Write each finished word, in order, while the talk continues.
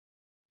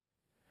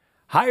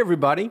Hi,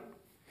 everybody.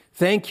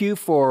 Thank you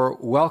for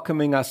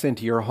welcoming us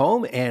into your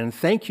home, and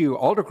thank you,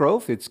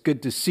 Aldergrove. It's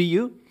good to see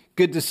you.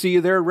 Good to see you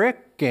there,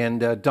 Rick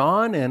and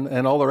Don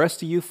and all the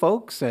rest of you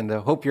folks, and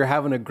hope you're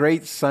having a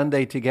great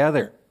Sunday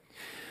together.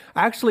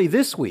 Actually,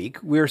 this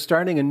week, we're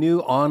starting a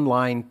new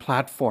online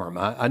platform,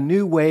 a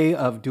new way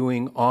of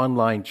doing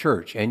online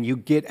church, and you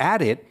get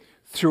at it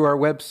through our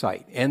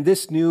website. And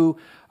this new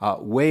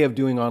way of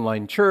doing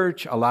online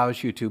church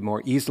allows you to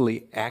more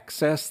easily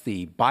access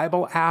the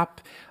Bible app.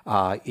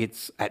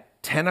 It's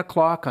at 10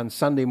 o'clock on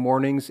Sunday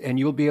mornings, and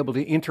you'll be able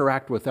to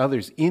interact with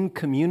others in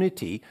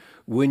community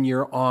when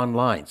you're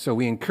online. So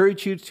we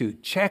encourage you to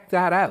check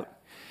that out.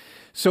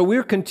 So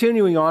we're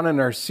continuing on in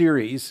our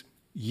series,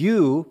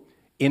 You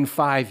in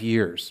 5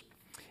 Years.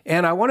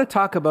 And I want to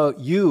talk about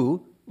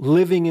you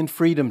living in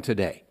freedom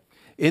today.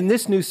 In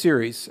this new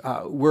series,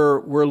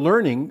 we're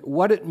learning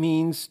what it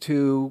means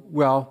to,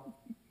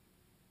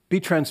 be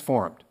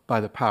transformed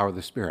by the power of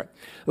the Spirit.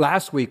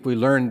 Last week, we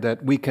learned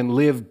that we can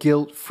live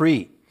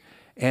guilt-free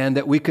and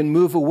that we can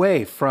move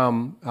away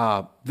from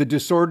the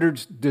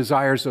disordered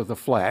desires of the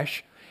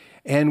flesh,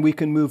 and we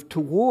can move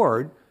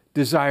toward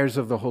desires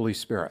of the Holy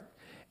Spirit.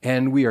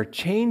 And we are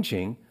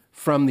changing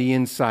from the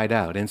inside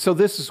out. And so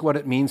this is what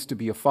it means to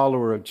be a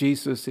follower of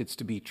Jesus. It's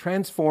to be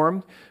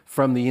transformed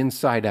from the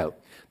inside out.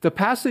 The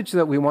passage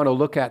that we want to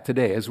look at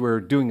today, as we're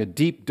doing a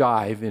deep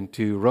dive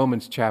into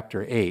Romans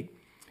chapter 8,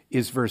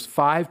 is verse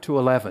 5 to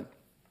 11.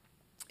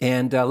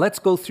 And let's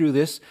go through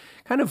this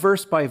kind of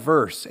verse by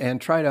verse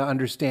and try to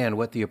understand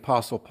what the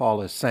Apostle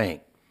Paul is saying.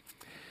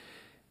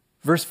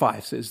 Verse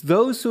 5 says,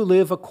 "Those who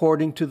live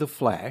according to the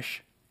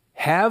flesh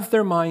have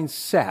their minds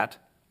set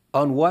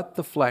on what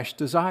the flesh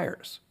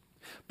desires.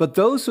 But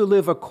those who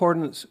live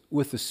accordance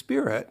with the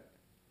Spirit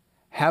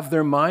have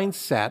their minds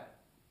set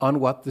on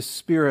what the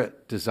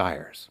Spirit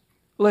desires."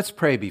 Let's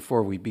pray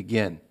before we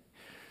begin.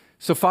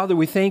 So, Father,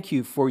 we thank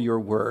you for your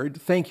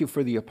word. Thank you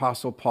for the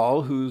Apostle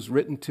Paul, who's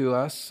written to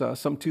us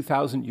some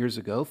 2,000 years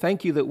ago.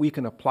 Thank you that we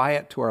can apply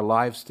it to our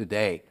lives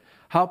today.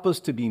 Help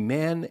us to be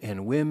men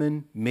and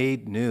women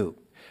made new.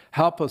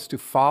 Help us to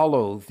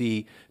follow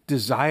the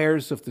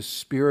desires of the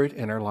Spirit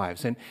in our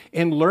lives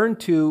and learn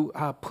to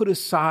put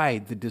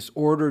aside the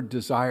disordered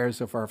desires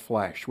of our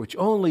flesh, which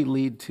only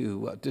lead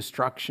to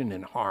destruction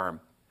and harm.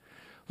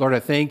 Lord, I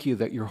thank you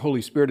that your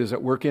Holy Spirit is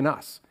at work in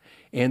us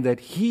and that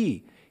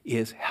He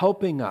is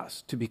helping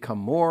us to become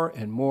more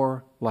and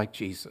more like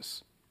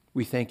Jesus.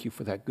 We thank you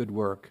for that good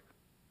work.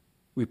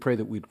 We pray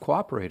that we'd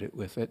cooperate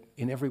with it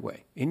in every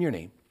way. In your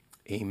name,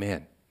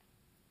 amen.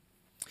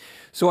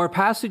 So our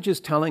passage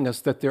is telling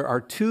us that there are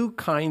two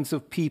kinds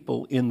of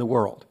people in the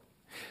world.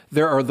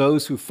 There are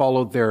those who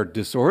follow their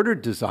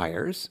disordered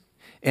desires,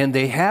 and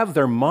they have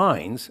their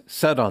minds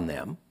set on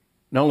them.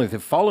 Not only are they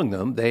following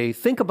them, they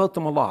think about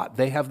them a lot.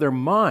 They have their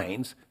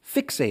minds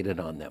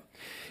fixated on them.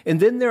 And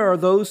then there are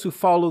those who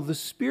follow the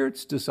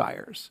Spirit's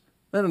desires.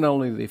 And not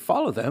only do they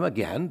follow them,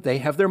 again, they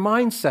have their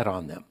minds set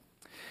on them.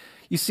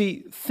 You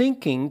see,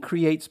 thinking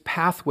creates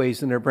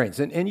pathways in their brains.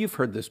 And you've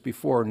heard this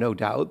before, no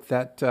doubt,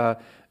 that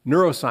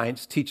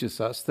neuroscience teaches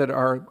us that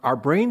our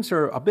brains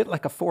are a bit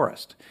like a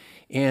forest.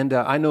 And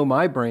I know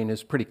my brain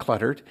is pretty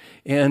cluttered,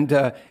 and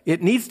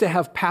it needs to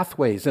have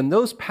pathways. And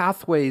those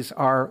pathways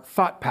are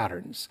thought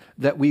patterns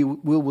that we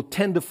will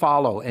tend to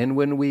follow. And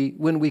when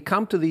we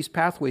come to these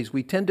pathways,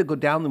 we tend to go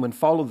down them and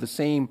follow the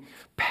same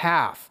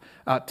path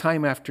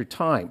time after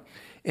time.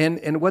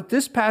 And what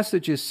this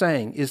passage is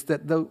saying is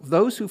that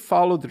those who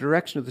follow the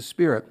direction of the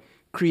Spirit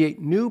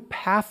create new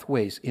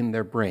pathways in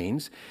their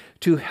brains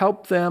to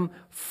help them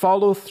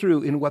follow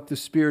through in what the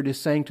Spirit is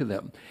saying to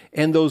them.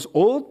 And those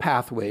old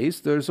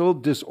pathways, those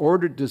old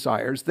disordered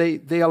desires,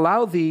 they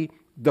allow the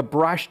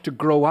brush to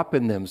grow up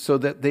in them so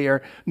that they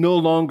are no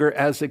longer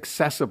as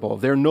accessible.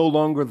 They're no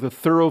longer the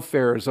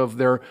thoroughfares of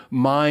their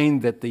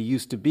mind that they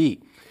used to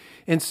be.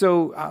 And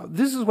so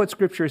this is what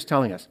Scripture is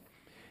telling us.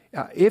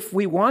 If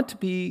we want to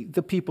be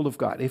the people of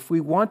God, if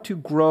we want to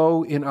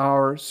grow in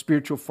our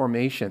spiritual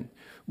formation,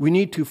 we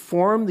need to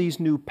form these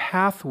new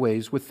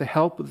pathways with the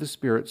help of the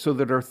Spirit so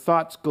that our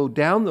thoughts go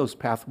down those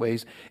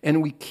pathways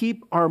and we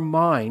keep our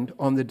mind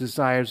on the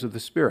desires of the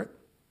Spirit.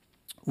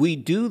 We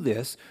do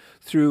this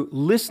through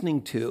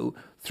listening to,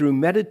 through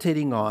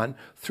meditating on,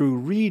 through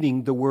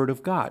reading the Word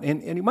of God.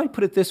 And you might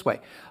put it this way,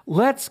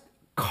 let's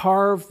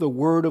carve the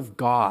Word of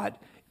God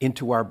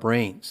into our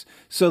brains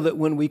so that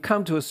when we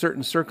come to a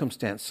certain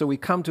circumstance, so we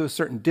come to a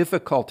certain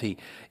difficulty,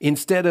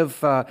 instead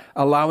of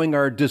allowing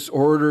our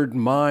disordered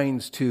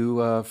minds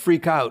to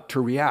freak out, to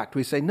react,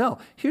 we say, no,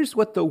 here's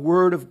what the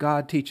Word of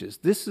God teaches.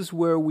 This is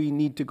where we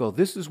need to go.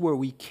 This is where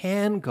we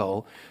can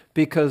go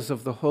because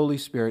of the Holy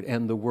Spirit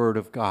and the Word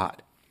of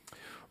God.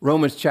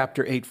 Romans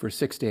chapter 8, verse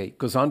 6 to 8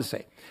 goes on to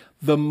say,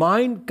 "The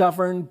mind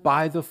governed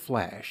by the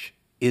flesh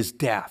is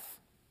death,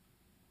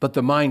 but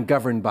the mind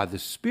governed by the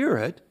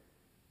Spirit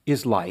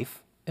is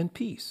life and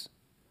peace.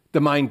 The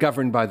mind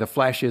governed by the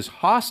flesh is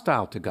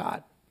hostile to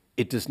God.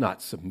 It does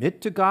not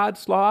submit to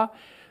God's law,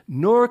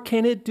 nor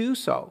can it do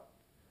so.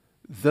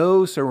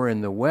 Those who are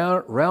in the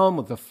realm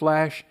of the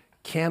flesh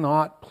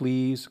cannot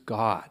please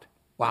God."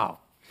 Wow.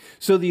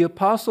 So the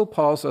Apostle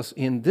Paul us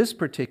in these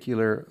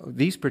particular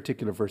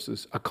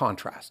verses a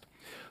contrast.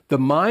 The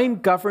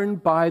mind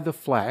governed by the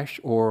flesh,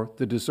 or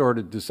the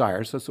disordered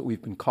desires, that's what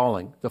we've been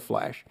calling the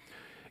flesh,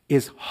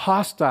 is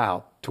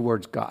hostile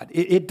towards God.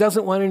 It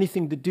doesn't want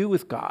anything to do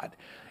with God.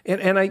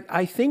 And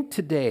I think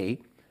today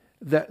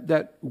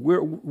that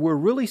we're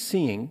really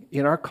seeing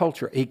in our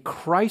culture a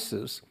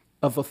crisis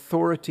of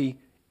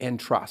authority and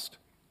trust.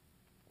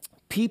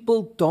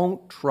 People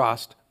don't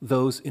trust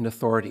those in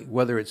authority,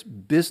 whether it's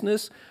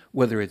business,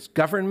 whether it's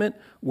government,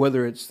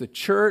 whether it's the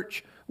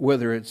church,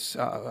 whether it's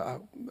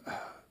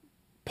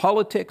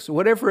politics,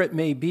 whatever it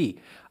may be.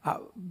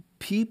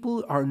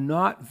 People are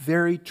not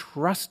very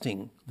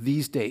trusting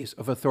these days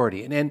of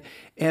authority.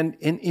 And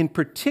in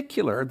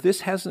particular,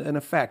 this has an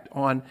effect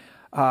on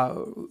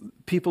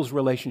people's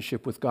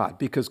relationship with God,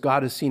 because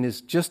God is seen as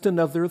just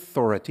another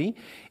authority,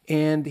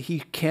 and he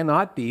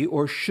cannot be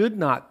or should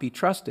not be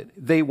trusted.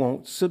 They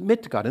won't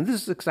submit to God. And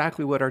this is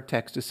exactly what our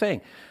text is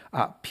saying.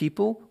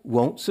 People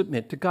won't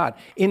submit to God.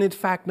 And in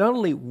fact, not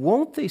only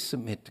won't they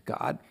submit to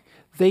God,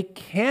 they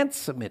can't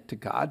submit to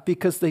God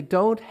because they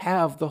don't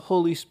have the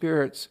Holy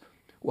Spirit's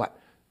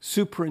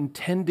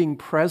superintending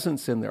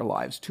presence in their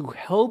lives to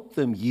help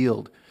them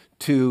yield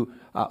to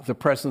the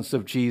presence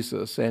of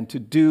Jesus and to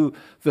do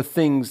the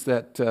things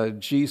that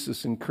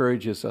Jesus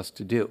encourages us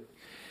to do.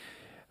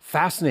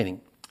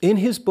 Fascinating. In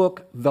his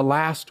book, The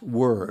Last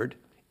Word,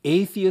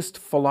 atheist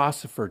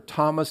philosopher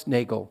Thomas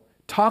Nagel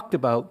talked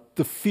about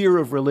the fear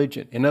of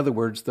religion. In other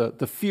words,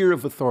 the fear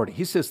of authority.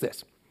 He says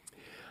this: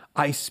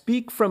 I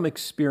speak from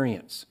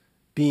experience,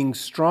 being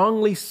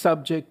strongly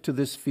subject to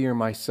this fear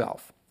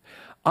myself.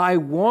 I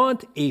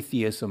want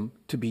atheism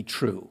to be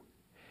true,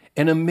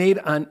 and am made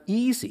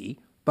uneasy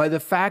by the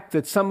fact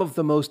that some of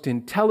the most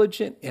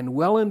intelligent and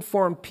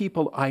well-informed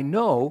people I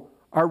know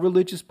are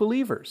religious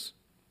believers.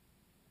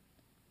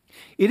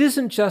 It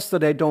isn't just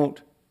that I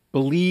don't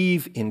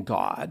believe in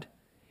God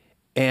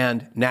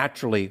and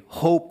naturally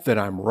hope that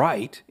I'm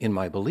right in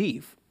my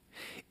belief.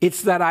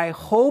 It's that I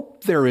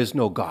hope there is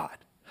no God.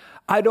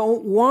 I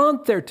don't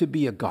want there to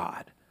be a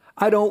God.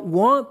 I don't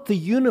want the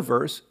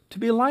universe to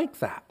be like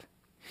that.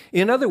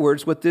 In other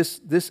words, what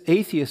this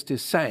atheist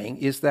is saying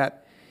is that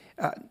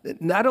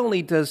not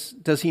only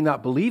does he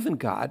not believe in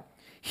God,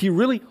 he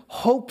really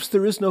hopes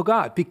there is no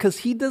God because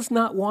he does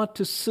not want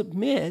to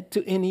submit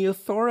to any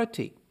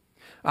authority.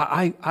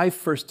 I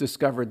first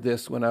discovered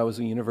this when I was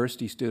a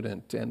university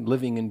student and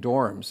living in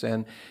dorms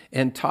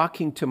and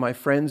talking to my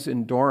friends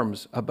in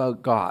dorms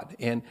about God.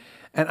 And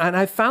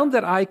I found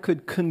that I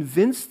could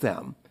convince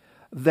them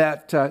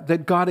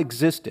that God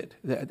existed.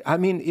 I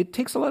mean, it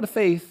takes a lot of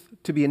faith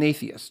to be an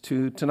atheist,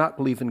 to not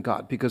believe in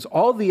God, because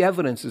all the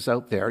evidence is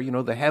out there.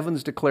 The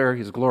heavens declare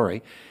his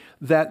glory,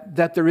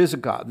 that there is a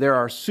God. There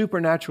are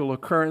supernatural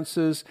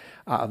occurrences.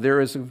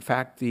 There is, in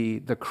fact,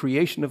 the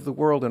creation of the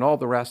world and all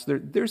the rest.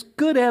 There's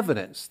good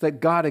evidence that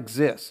God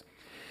exists.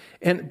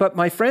 But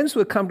my friends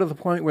would come to the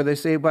point where they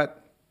say,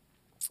 but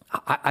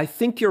I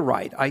think you're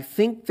right. I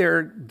think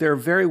there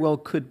very well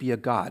could be a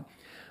God.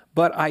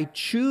 But I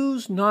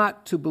choose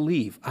not to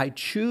believe. I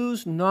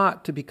choose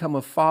not to become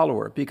a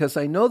follower because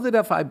I know that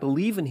if I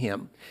believe in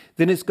him,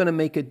 then it's going to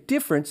make a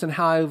difference in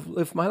how I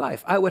live my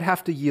life. I would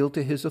have to yield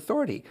to his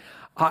authority.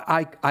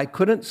 I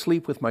couldn't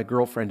sleep with my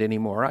girlfriend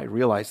anymore. I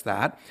realized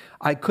that.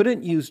 I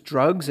couldn't use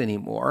drugs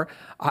anymore.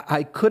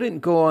 I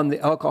couldn't go on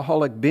the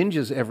alcoholic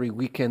binges every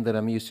weekend that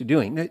I'm used to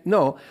doing.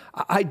 No,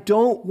 I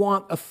don't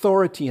want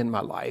authority in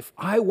my life.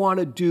 I want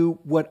to do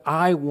what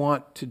I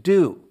want to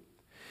do.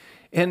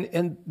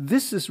 And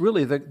this is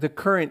really the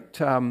current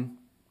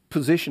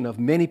position of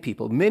many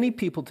people. Many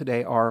people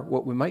today are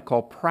what we might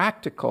call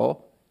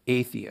practical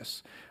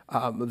atheists.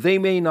 They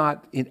may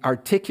not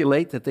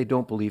articulate that they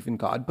don't believe in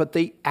God, but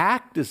they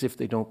act as if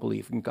they don't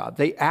believe in God.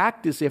 They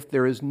act as if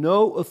there is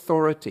no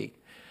authority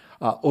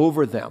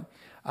over them.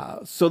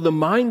 So the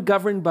mind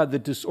governed by the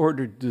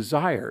disordered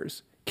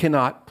desires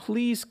cannot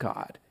please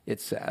God,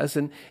 it says.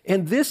 And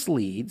this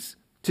leads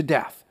to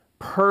death,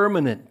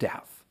 permanent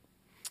death.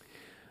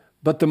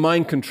 But the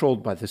mind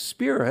controlled by the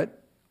Spirit,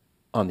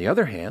 on the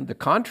other hand, the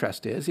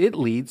contrast is it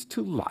leads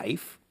to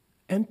life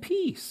and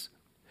peace.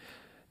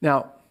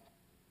 Now,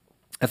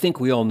 I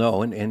think we all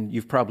know, and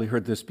you've probably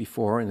heard this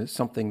before, and it's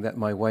something that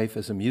my wife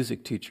as a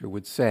music teacher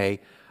would say,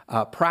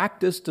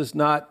 practice does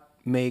not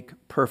make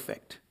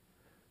perfect.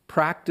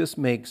 Practice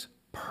makes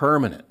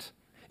permanent.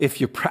 If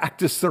you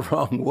practice the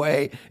wrong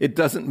way, it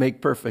doesn't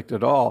make perfect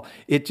at all.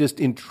 It just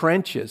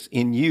entrenches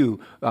in you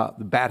the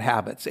bad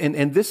habits.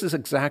 And this is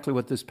exactly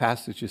what this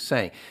passage is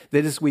saying.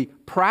 That as we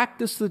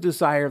practice the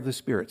desire of the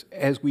Spirit,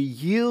 as we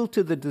yield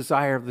to the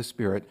desire of the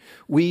Spirit,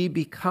 we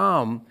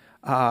become,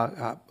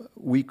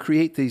 we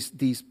create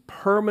these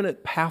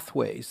permanent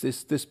pathways,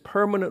 this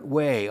permanent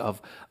way of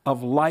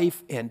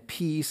life and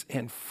peace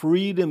and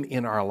freedom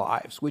in our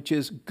lives, which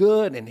is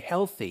good and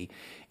healthy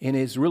and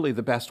is really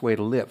the best way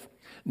to live.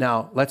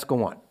 Now, let's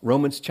go on.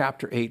 Romans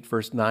chapter 8,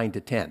 verse 9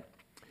 to 10.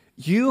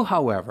 You,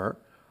 however,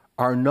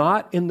 are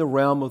not in the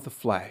realm of the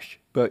flesh,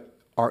 but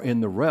are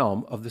in the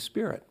realm of the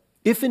Spirit,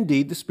 if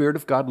indeed the Spirit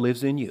of God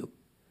lives in you.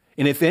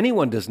 And if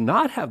anyone does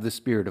not have the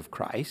Spirit of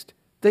Christ,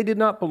 they did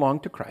not belong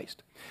to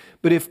Christ.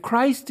 But if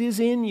Christ is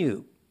in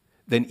you,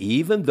 then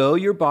even though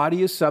your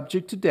body is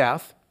subject to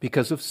death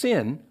because of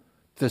sin,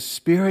 the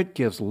Spirit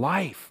gives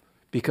life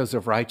because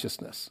of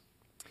righteousness.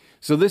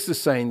 So this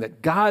is saying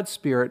that God's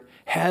Spirit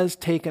has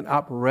taken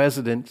up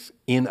residence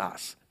in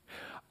us.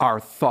 Our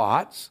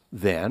thoughts,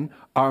 then,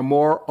 are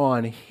more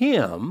on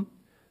Him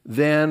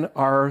than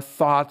our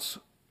thoughts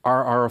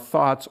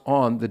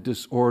on the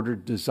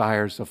disordered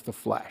desires of the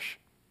flesh.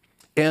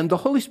 And the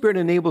Holy Spirit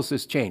enables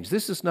this change.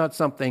 This is not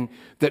something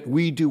that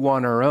we do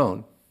on our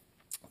own.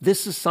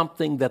 This is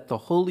something that the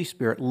Holy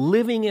Spirit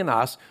living in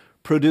us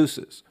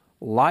produces: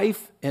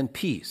 life and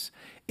peace,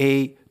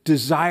 a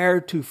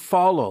desire to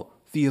follow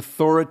the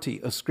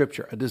authority of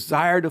Scripture, a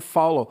desire to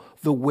follow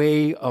the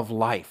way of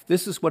life.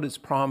 This is what it's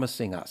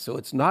promising us. So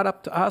it's not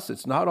up to us.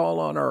 It's not all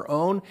on our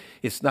own.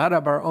 It's not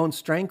of our own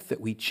strength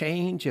that we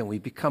change and we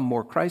become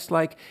more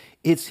Christ-like.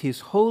 It's His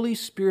Holy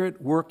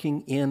Spirit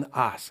working in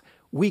us.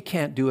 We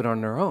can't do it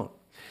on our own.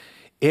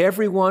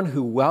 Everyone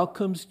who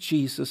welcomes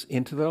Jesus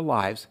into their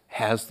lives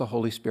has the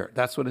Holy Spirit.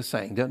 That's what it's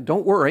saying.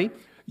 Don't worry.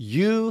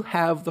 You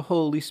have the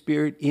Holy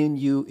Spirit in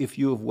you if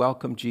you have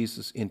welcomed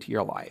Jesus into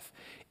your life.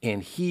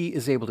 And He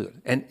is able to do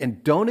it.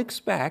 And don't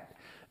expect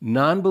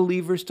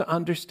non-believers to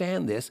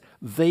understand this.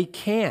 They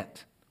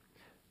can't,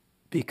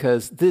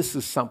 because this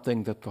is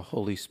something that the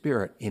Holy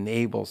Spirit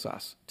enables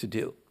us to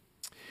do.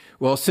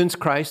 Well, since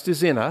Christ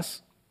is in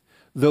us,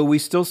 though we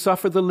still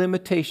suffer the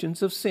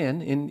limitations of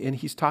sin, and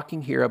he's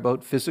talking here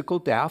about physical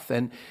death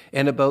and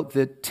about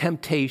the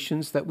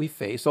temptations that we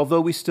face,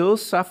 although we still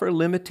suffer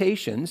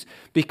limitations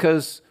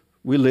because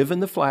we live in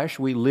the flesh,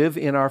 we live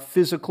in our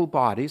physical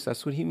bodies,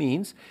 that's what he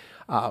means,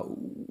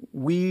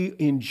 we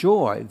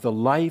enjoy the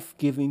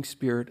life-giving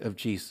Spirit of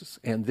Jesus.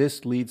 And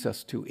this leads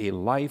us to a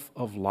life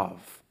of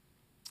love,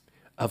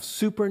 of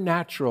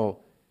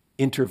supernatural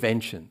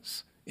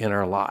interventions in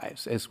our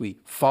lives as we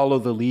follow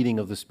the leading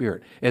of the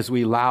Spirit, as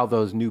we allow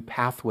those new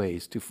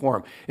pathways to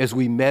form, as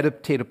we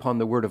meditate upon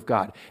the Word of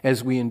God,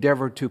 as we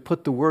endeavor to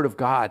put the Word of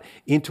God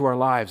into our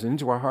lives and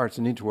into our hearts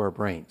and into our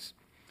brains.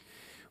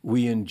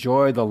 We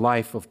enjoy the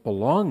life of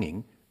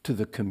belonging to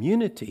the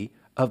community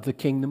of the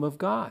kingdom of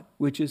God,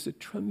 which is a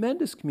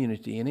tremendous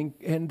community,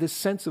 and this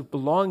sense of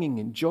belonging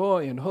and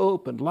joy and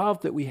hope and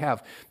love that we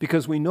have,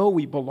 because we know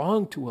we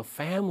belong to a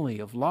family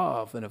of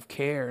love and of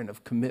care and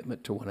of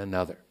commitment to one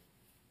another.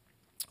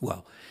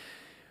 Well,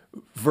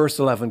 verse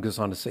 11 goes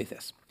on to say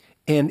this: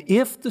 "And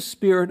if the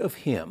Spirit of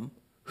Him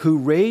who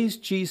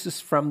raised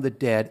Jesus from the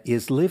dead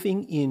is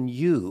living in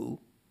you,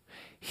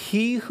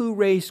 He who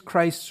raised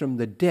Christ from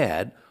the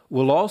dead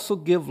will also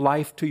give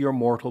life to your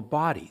mortal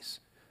bodies,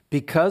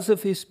 because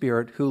of His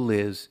Spirit who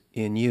lives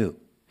in you."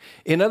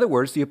 In other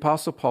words, the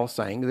Apostle Paul is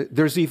saying that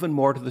there's even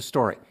more to the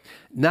story.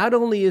 Not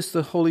only is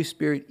the Holy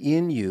Spirit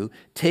in you,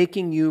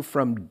 taking you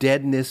from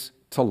deadness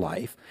to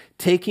life,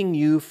 taking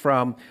you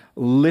from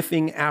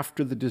living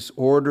after the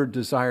disordered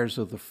desires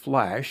of the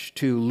flesh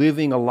to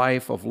living a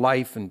life of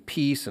life and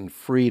peace and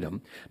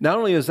freedom. Not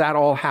only is that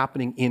all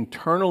happening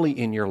internally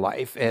in your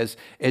life as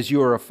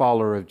you are a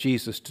follower of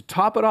Jesus, to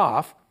top it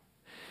off,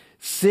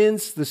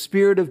 since the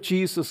Spirit of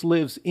Jesus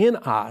lives in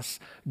us,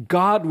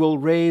 God will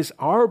raise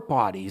our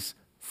bodies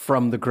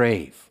from the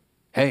grave.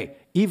 Hey,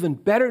 even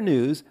better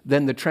news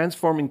than the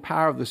transforming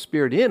power of the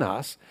Spirit in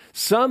us,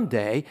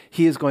 someday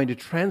He is going to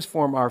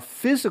transform our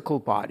physical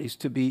bodies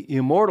to be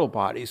immortal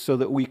bodies so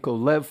that we could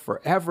live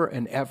forever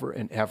and ever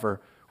and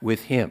ever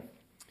with Him.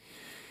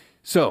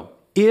 So,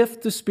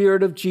 if the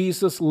Spirit of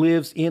Jesus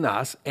lives in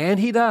us, and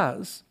He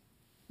does,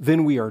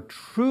 then we are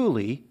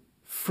truly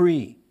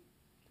free.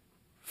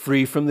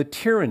 Free from the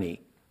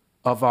tyranny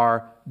of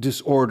our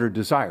disordered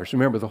desires.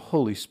 Remember, the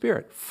Holy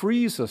Spirit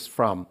frees us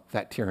from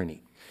that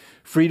tyranny.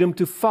 Freedom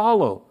to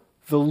follow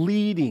the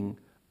leading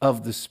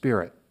of the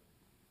Spirit.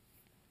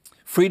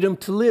 Freedom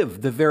to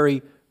live the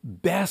very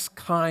best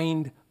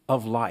kind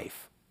of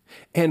life.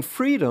 And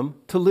freedom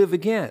to live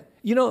again.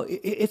 You know,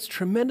 it's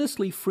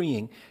tremendously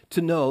freeing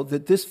to know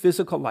that this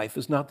physical life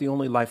is not the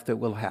only life that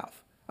we'll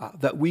have.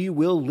 That we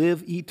will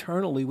live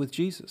eternally with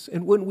Jesus.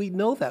 And when we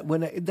know that,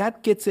 when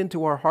that gets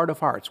into our heart of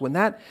hearts, when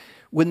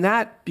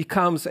that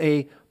becomes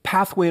a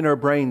pathway in our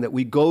brain that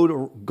we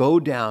go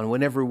down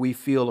whenever we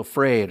feel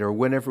afraid, or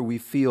whenever we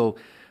feel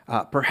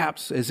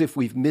perhaps as if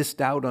we've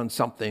missed out on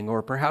something,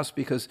 or perhaps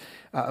because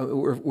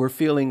we're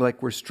feeling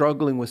like we're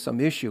struggling with some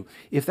issue,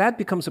 if that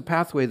becomes a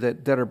pathway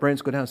that our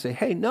brains go down and say,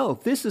 hey, no,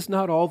 this is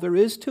not all there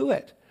is to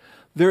it.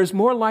 There's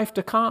more life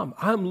to come.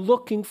 I'm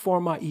looking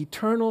for my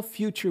eternal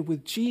future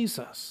with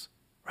Jesus,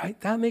 right?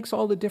 That makes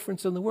all the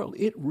difference in the world.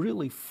 It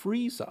really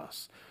frees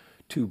us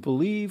to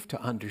believe,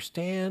 to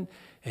understand,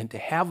 and to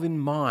have in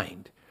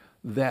mind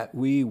that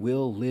we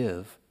will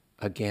live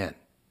again.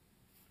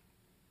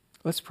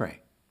 Let's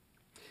pray.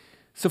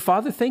 So,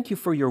 Father, thank you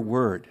for your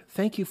word.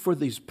 Thank you for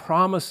these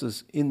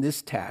promises in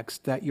this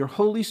text that your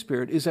Holy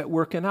Spirit is at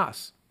work in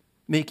us.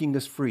 making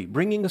us free,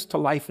 bringing us to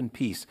life and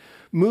peace,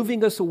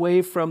 moving us away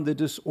from the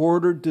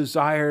disordered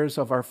desires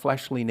of our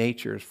fleshly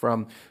natures,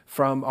 from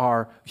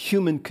our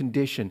human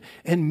condition,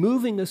 and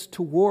moving us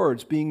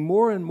towards being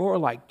more and more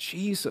like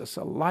Jesus,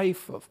 a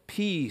life of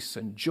peace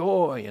and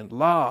joy and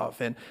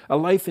love, and a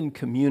life in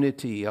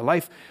community, a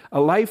life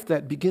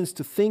that begins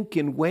to think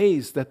in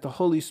ways that the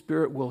Holy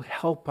Spirit will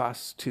help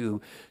us to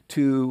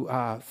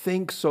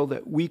think so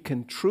that we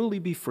can truly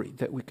be free,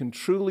 that we can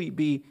truly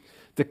be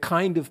the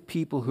kind of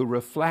people who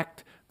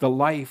reflect the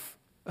life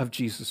of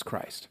Jesus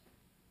Christ.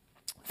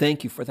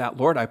 Thank you for that,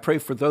 Lord. I pray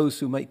for those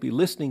who might be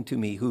listening to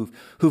me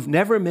who've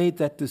never made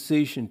that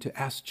decision to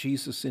ask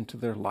Jesus into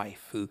their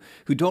life,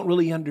 who don't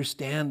really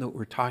understand what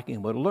we're talking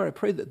about. Lord, I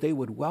pray that they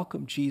would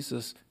welcome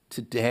Jesus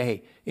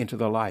today into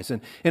their lives.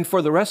 And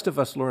for the rest of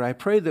us, Lord, I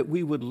pray that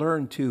we would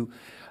learn to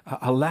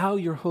allow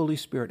your Holy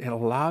Spirit and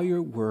allow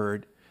your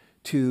word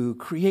to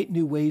create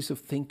new ways of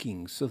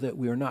thinking so that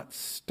we are not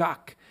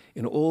stuck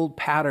in old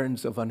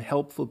patterns of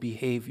unhelpful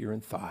behavior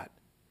and thought.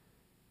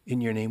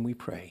 In your name we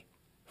pray,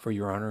 for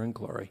your honor and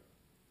glory.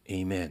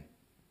 Amen.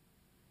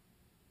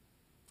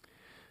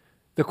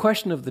 The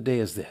question of the day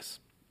is this: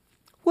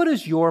 what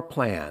is your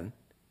plan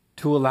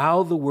to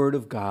allow the Word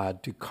of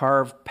God to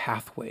carve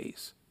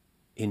pathways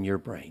in your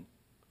brain?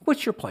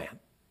 What's your plan?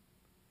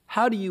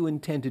 How do you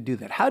intend to do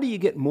that? How do you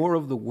get more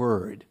of the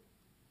Word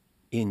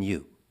in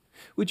you?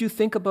 Would you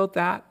think about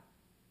that?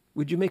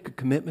 Would you make a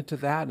commitment to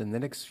that in the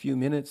next few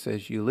minutes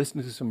as you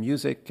listen to some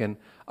music? And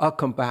I'll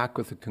come back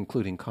with a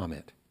concluding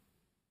comment.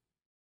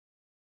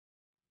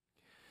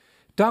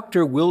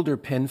 Dr. Wilder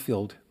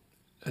Penfield,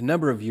 a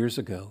number of years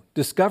ago,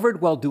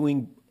 discovered while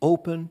doing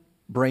open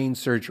brain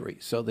surgery.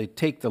 So they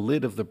take the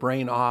lid of the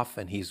brain off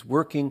and he's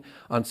working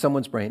on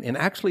someone's brain. And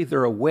actually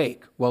they're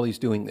awake while he's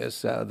doing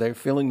this. They're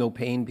feeling no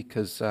pain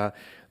because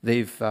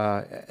they've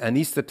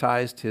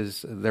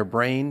anesthetized their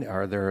brain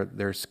or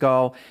their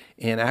skull.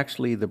 And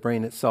actually the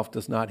brain itself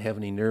does not have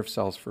any nerve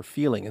cells for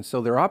feeling. And so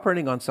they're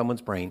operating on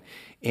someone's brain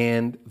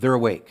and they're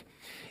awake.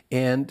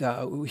 And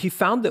he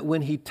found that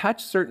when he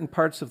touched certain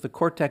parts of the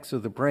cortex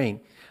of the brain,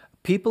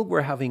 people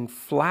were having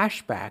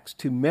flashbacks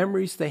to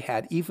memories they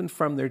had even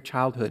from their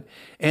childhood.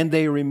 And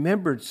they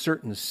remembered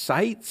certain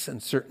sights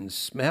and certain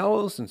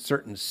smells and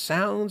certain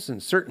sounds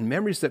and certain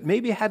memories that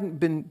maybe hadn't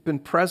been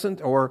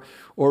present or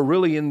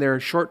really in their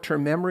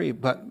short-term memory,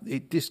 but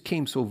it just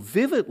came so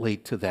vividly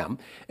to them.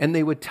 And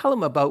they would tell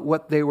them about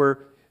what they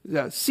were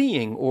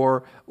seeing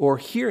or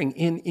hearing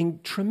in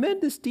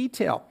tremendous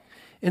detail.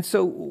 And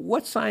so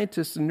what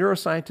scientists and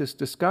neuroscientists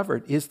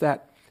discovered is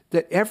that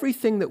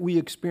everything that we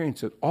experience,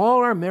 that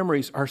all our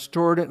memories are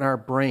stored in our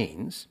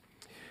brains,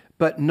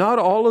 but not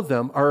all of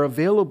them are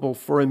available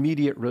for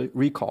immediate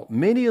recall.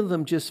 Many of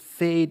them just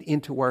fade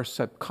into our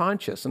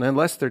subconscious, and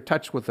unless they're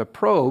touched with a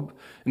probe,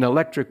 an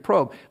electric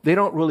probe, they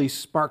don't really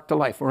spark to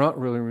life. We're not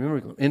really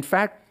remembering them. In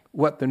fact,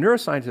 what the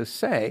neuroscientists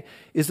say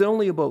is that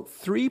only about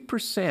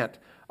 3%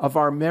 of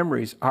our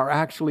memories are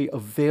actually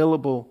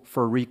available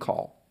for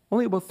recall.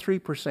 Only about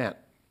 3%.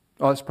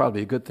 Oh, that's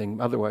probably a good thing.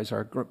 Otherwise,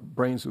 our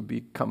brains would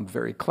become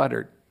very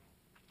cluttered.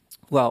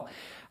 Well,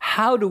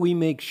 how do we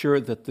make sure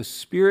that the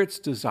Spirit's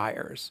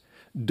desires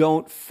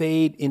don't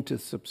fade into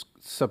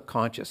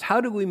subconscious?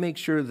 How do we make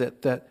sure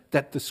that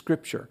the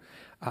Scripture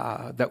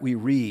that we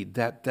read,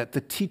 that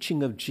the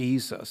teaching of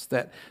Jesus,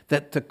 that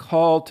the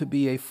call to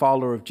be a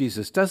follower of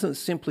Jesus doesn't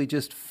simply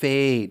just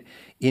fade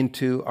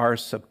into our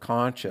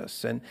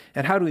subconscious? And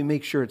how do we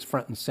make sure it's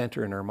front and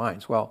center in our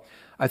minds? Well,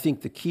 I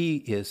think the key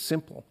is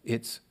simple.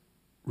 It's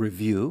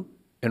review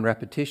and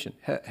repetition.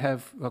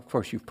 Of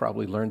course, you've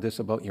probably learned this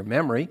about your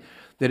memory,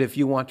 that if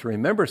you want to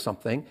remember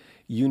something,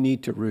 you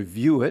need to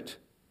review it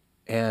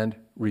and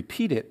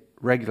repeat it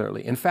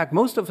regularly. In fact,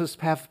 most of us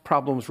have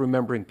problems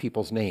remembering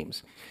people's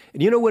names.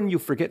 And you know when you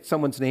forget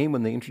someone's name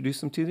when they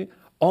introduce them to you?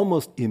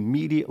 Almost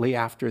immediately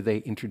after they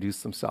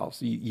introduce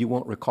themselves. You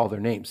won't recall their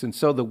names. And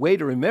so the way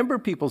to remember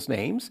people's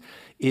names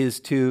is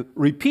to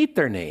repeat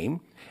their name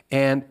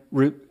and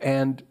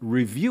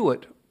review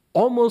it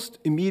almost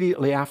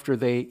immediately after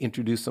they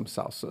introduce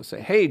themselves. So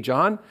say, hey,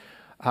 John.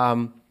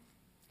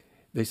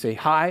 They say,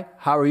 hi,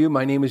 how are you?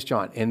 My name is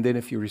John. And then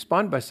if you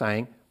respond by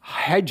saying,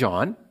 hi,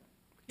 John,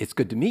 it's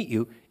good to meet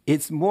you,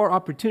 it's more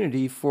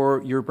opportunity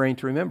for your brain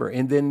to remember.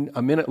 And then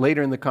a minute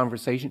later in the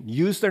conversation,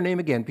 use their name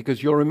again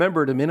because you'll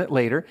remember it a minute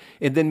later.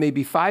 And then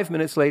maybe 5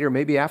 minutes later,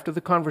 maybe after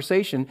the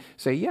conversation,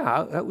 say,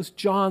 yeah, that was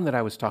John that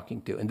I was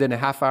talking to. And then a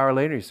half hour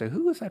later, you say,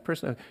 who was that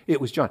person?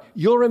 It was John.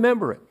 You'll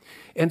remember it.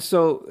 And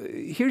so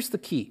here's the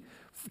key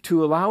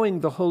to allowing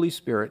the Holy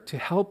Spirit to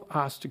help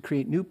us to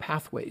create new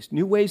pathways,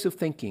 new ways of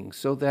thinking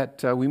so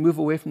that we move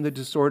away from the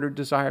disordered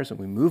desires and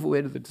we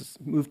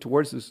move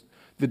towards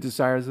the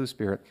desires of the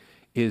Spirit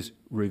is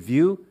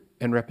review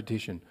and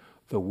repetition.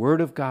 The Word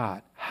of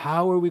God.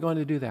 How are we going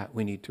to do that?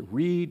 We need to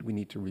read, we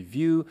need to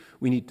review,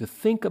 we need to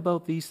think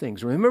about these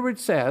things. Remember, it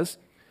says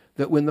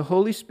that when the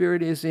Holy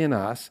Spirit is in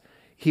us,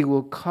 He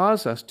will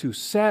cause us to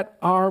set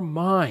our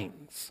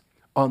minds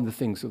on the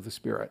things of the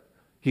Spirit.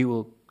 He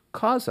will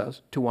cause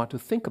us to want to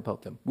think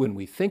about them. When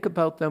we think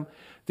about them,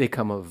 they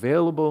come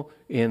available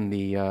in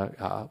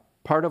the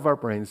part of our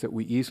brains that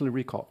we easily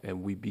recall,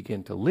 and we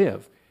begin to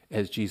live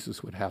as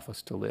Jesus would have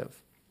us to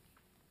live.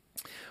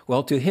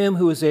 Well, to him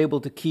who is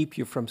able to keep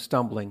you from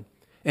stumbling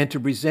and to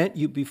present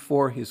you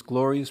before his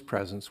glorious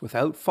presence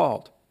without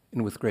fault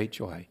and with great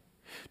joy,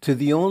 to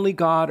the only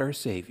God, our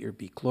Savior,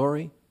 be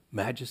glory,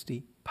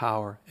 majesty,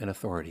 power, and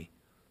authority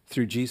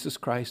through Jesus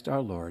Christ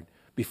our Lord,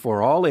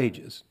 before all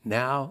ages,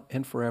 now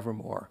and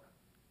forevermore.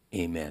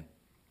 Amen.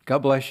 God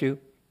bless you.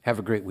 Have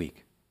a great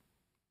week.